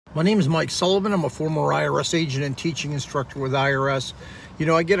My name is Mike Sullivan. I'm a former IRS agent and teaching instructor with IRS. You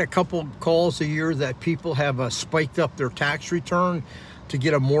know, I get a couple calls a year that people have spiked up their tax return to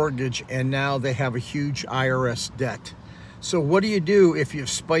get a mortgage, and now they have a huge IRS debt. So what do you do if you've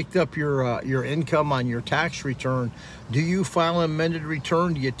spiked up your income on your tax return? Do you file an amended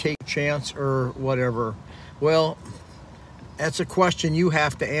return? Do you take a chance or whatever? Well, that's a question you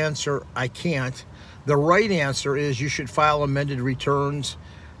have to answer. I can't. The right answer is you should file amended returns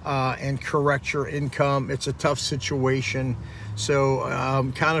and correct your income. It's a tough situation. So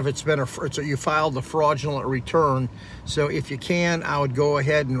you filed a fraudulent return. So if you can, I would go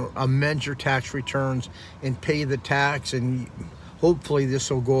ahead and amend your tax returns and pay the tax, and hopefully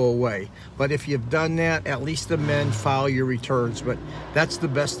this will go away. But if you've done that, at least file your returns. But that's the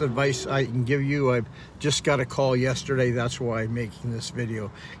best advice I can give you. I've just got a call yesterday. That's why I'm making this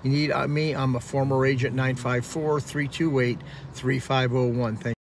video. You need me, I'm a former agent, 954-328-3501. Thank you.